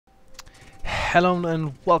Hello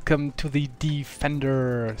and welcome to the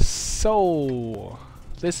Defender. So,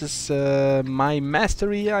 this is my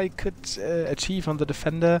mastery I could achieve on the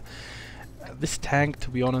Defender. This tank, to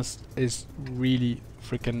be honest, is really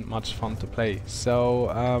freaking much fun to play. So,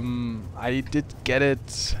 I did get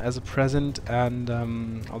it as a present, and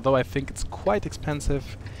although I think it's quite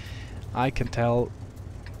expensive, I can tell,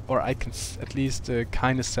 or I can at least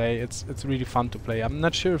kind of say it's really fun to play. I'm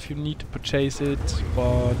not sure if you need to purchase it,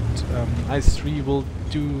 but IS-3 will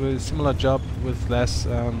do a similar job with less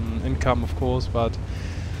income, of course. But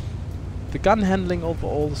the gun handling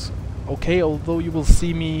overall is okay. Although you will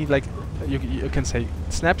see me like you can say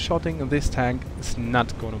snapshotting in this tank is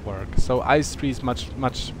not gonna work. So IS-3 is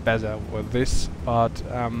much better with this, but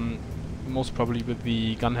most probably with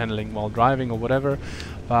the gun handling while driving or whatever.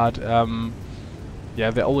 But yeah,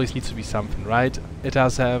 there always needs to be something, right? It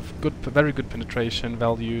does have very good penetration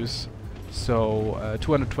values. So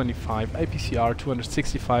 225 APCR,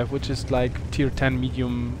 265, which is like tier 10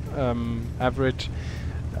 medium average.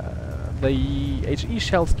 The HE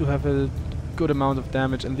shells do have a good amount of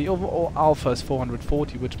damage, and the overall alpha is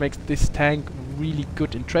 440, which makes this tank really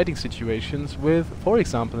good in trading situations with, for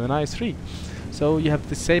example, an IS-3. So you have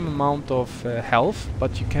the same amount of health,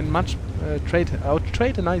 but you can out-trade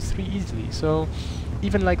an IS-3 easily. So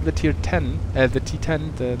even like the tier 10, the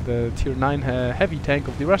T10, the tier 9 heavy tank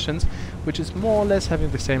of the Russians, which is more or less having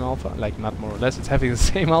the same alpha, like not more or less, it's having the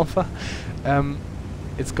same alpha,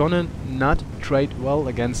 it's gonna not trade well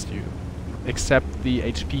against you, except the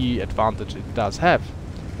HP advantage it does have.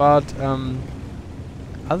 But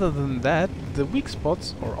other than that, the weak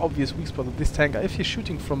spots, or obvious weak spot of this tank, if you're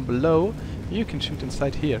shooting from below, you can shoot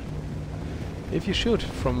inside here. If you shoot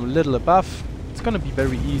from a little above, it's gonna be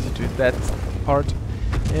very easy to hit that part.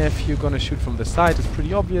 If you're gonna shoot from the side, it's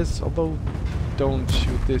pretty obvious, although don't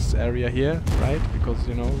shoot this area here, right? Because,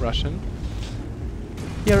 you know, Russian.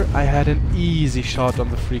 Here I had an easy shot on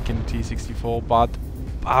the freaking T-64, but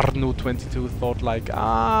Arno22 thought like,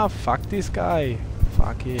 fuck this guy.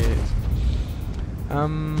 Fuck it.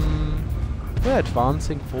 We're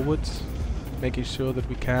advancing forward, making sure that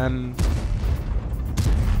we can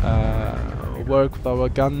work with our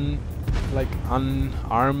gun, like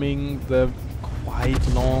unarming the quite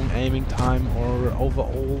long aiming time or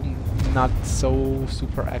overall not so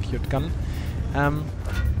super accurate gun.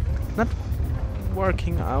 Not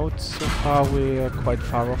working out so far. We're quite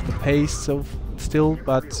far off the pace so still,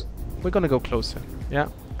 but we're gonna go closer, yeah.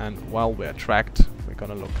 And while we're tracked, we're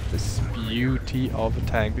gonna look at this beauty of a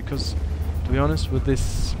tank, because to be honest, with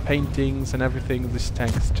this paintings and everything, this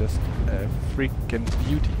tank is just a freaking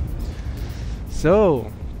beauty.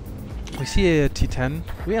 So we see a T10,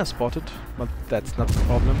 we are spotted, but that's not the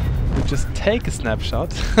problem. We just take a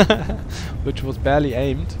snapshot, which was barely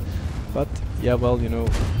aimed. But yeah, well, you know,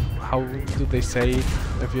 how do they say,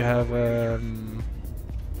 if you have a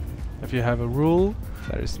rule,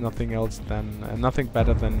 there is nothing else than nothing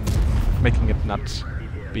better than making it not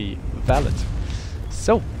be valid.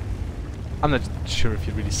 So I'm not sure if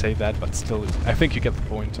you really say that, but still, I think you get the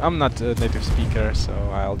point. I'm not a native speaker, so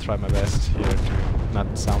I'll try my best here to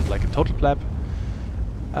not sound like a total pleb.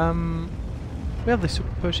 We have the super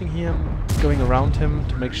pushing here. I'm going around him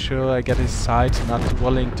to make sure I get his side, not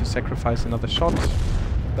willing to sacrifice another shot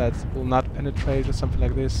that will not penetrate or something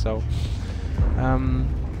like this. So yeah,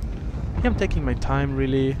 I'm taking my time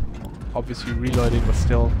really, obviously reloading, but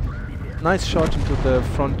still. Nice shot into the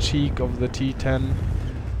front cheek of the T10.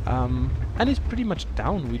 And he's pretty much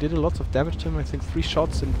down. We did a lot of damage to him, I think 3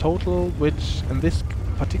 shots in total, which in this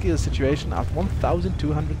particular situation are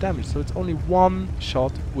 1200 damage. So it's only one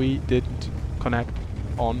shot we didn't connect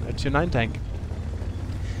on a tier 9 tank.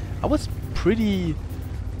 I was pretty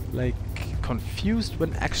like confused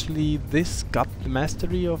when actually this got the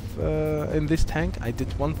mastery of in this tank. I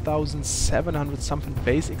did 1700 something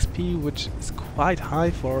base XP, which is quite high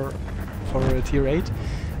for a tier 8,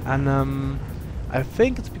 and I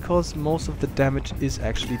think it's because most of the damage is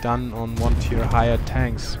actually done on 1 tier higher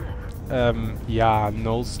tanks. Yeah,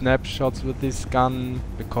 no snapshots with this gun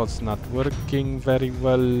because it's not working very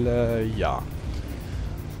well. Yeah.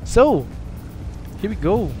 So here we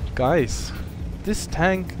go, guys. This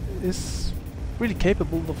tank is really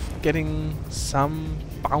capable of getting some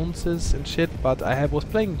bounces and shit, but I was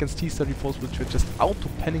playing against T-34s which were just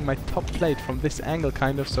auto-penning my top plate from this angle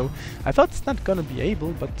kind of, so I thought it's not gonna be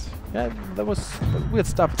able, but yeah, there was weird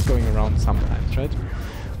stuff that's going around sometimes, right?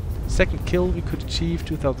 Second kill we could achieve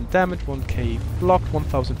 2000 damage, 1k blocked,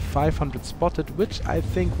 1500 spotted, which I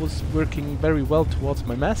think was working very well towards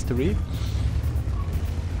my mastery.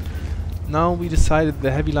 Now we decided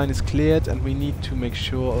the heavy line is cleared and we need to make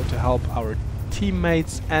sure to help our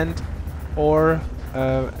teammates, and or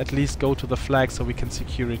at least go to the flag so we can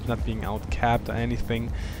secure it not being outcapped or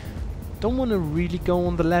anything. Don't want to really go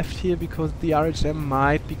on the left here because the RHM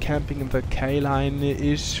might be camping in the K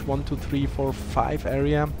line-ish 1, 2, 3, 4, 5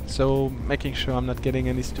 area, so making sure I'm not getting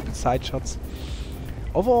any stupid side shots.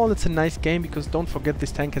 Overall, it's a nice game because don't forget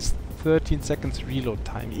this tank has 13 seconds reload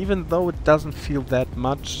time, even though it doesn't feel that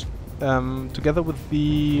much. Together with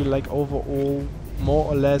the like overall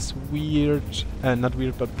more or less weird, not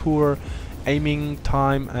weird but poor aiming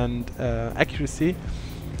time and accuracy,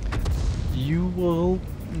 you will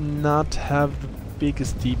not have the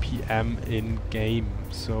biggest DPM in game,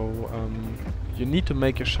 so you need to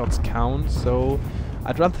make your shots count. So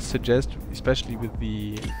I'd rather suggest, especially with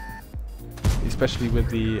the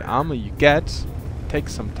armor you get, take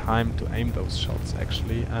some time to aim those shots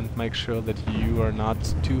actually and make sure that you are not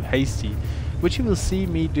too hasty, which you will see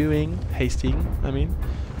me doing, I mean,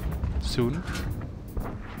 soon.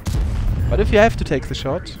 But if you have to take the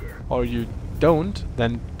shot or you don't,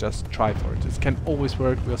 then just try for it. It can always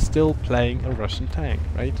work. We're still playing a Russian tank,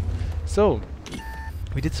 right? So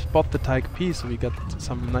we did spot the Tiger P, so we got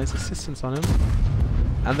some nice assistance on him.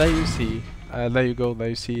 And there you see, there you go, there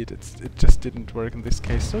you see it. It just didn't work in this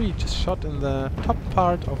case. So he just shot in the top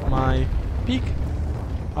part of my peak,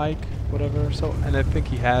 pike, whatever. So, and I think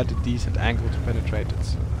he had a decent angle to penetrate it.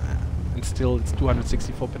 So, and still, it's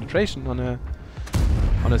 264 penetration on a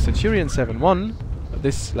Centurion 7-1.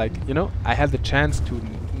 This, like, you know, I had the chance to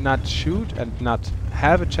not shoot and not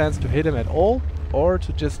have a chance to hit him at all, or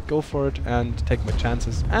to just go for it and take my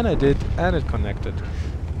chances, and I did, and it connected.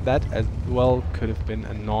 That as well could have been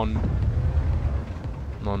a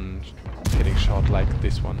non-hitting shot like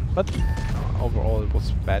this one, but overall it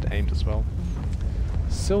was bad aimed as well.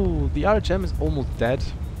 So the RHM is almost dead.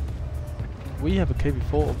 We have a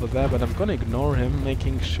KV-4 over there, but I'm gonna ignore him,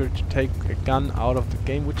 making sure to take a gun out of the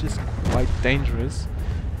game, which is quite dangerous,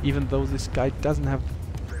 even though this guy doesn't have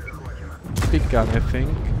a big gun, I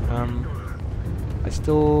think. I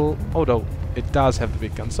still... oh no, it does have the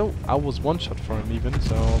big gun, so I was one-shot for him even,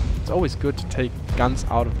 so it's always good to take guns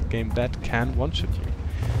out of the game that can one-shot you.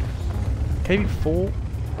 KV-4,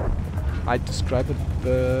 I describe it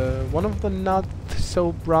one of the not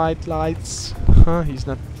so bright lights. He's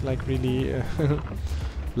not like really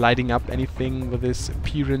lighting up anything with his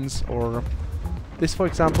appearance, or this for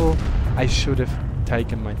example, I should have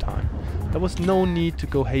taken my time. There was no need to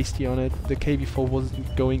go hasty on it. The KV-4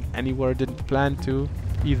 wasn't going anywhere, didn't plan to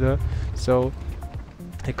either, so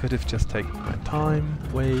I could have just taken my time,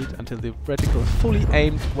 wait until the reticle is fully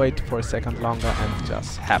aimed, wait for a second longer and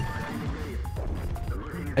just happen.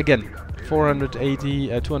 Again,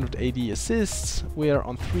 280 assists, we are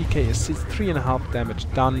on 3k assists, 3.5 damage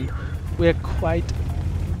done. We are quite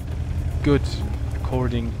good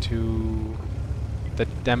according to the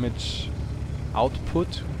damage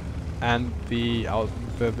output and the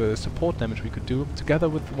support damage we could do, together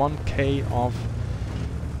with 1k of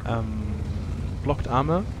blocked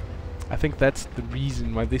armor. I think that's the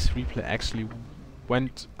reason why this replay actually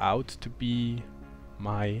went out to be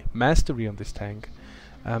my mastery on this tank.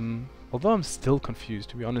 Although I'm still confused,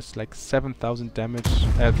 to be honest, like 7,000 damage,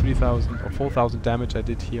 3,000 or 4,000 damage I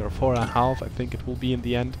did here, or 4.5 I think it will be in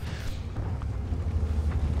the end.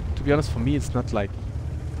 To be honest, for me it's not like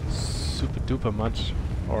super duper much,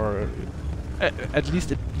 or at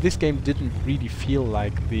least this game didn't really feel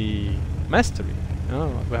like the mastery. You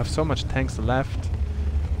know, we have so much tanks left,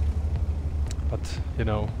 but you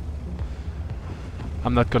know,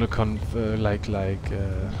 I'm not gonna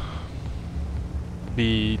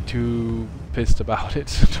be too pissed about it,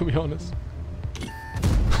 to be honest.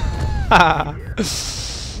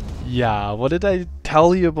 Yeah, what did I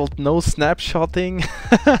tell you about no snapshotting?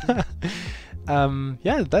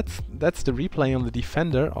 Yeah, that's the replay on the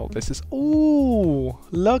Defender. Oh, this is... ooh,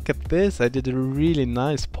 look at this. I did a really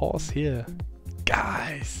nice pause here.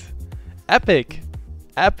 Guys, epic!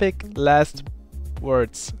 Epic last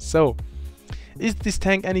words. So, is this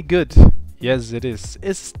tank any good? Yes, it is.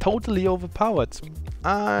 It's totally overpowered.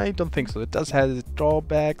 I don't think so. It does have its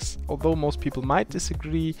drawbacks, although most people might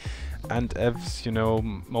disagree, and as you know,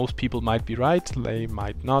 most people might be right, they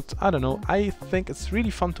might not. I don't know. I think it's really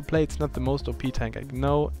fun to play. It's not the most OP tank I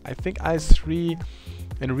know. I think IS-3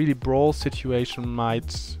 in a really brawl situation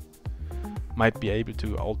might be able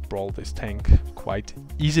to out-brawl this tank quite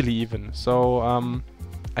easily even. So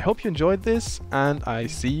I hope you enjoyed this, and I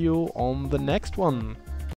see you on the next one.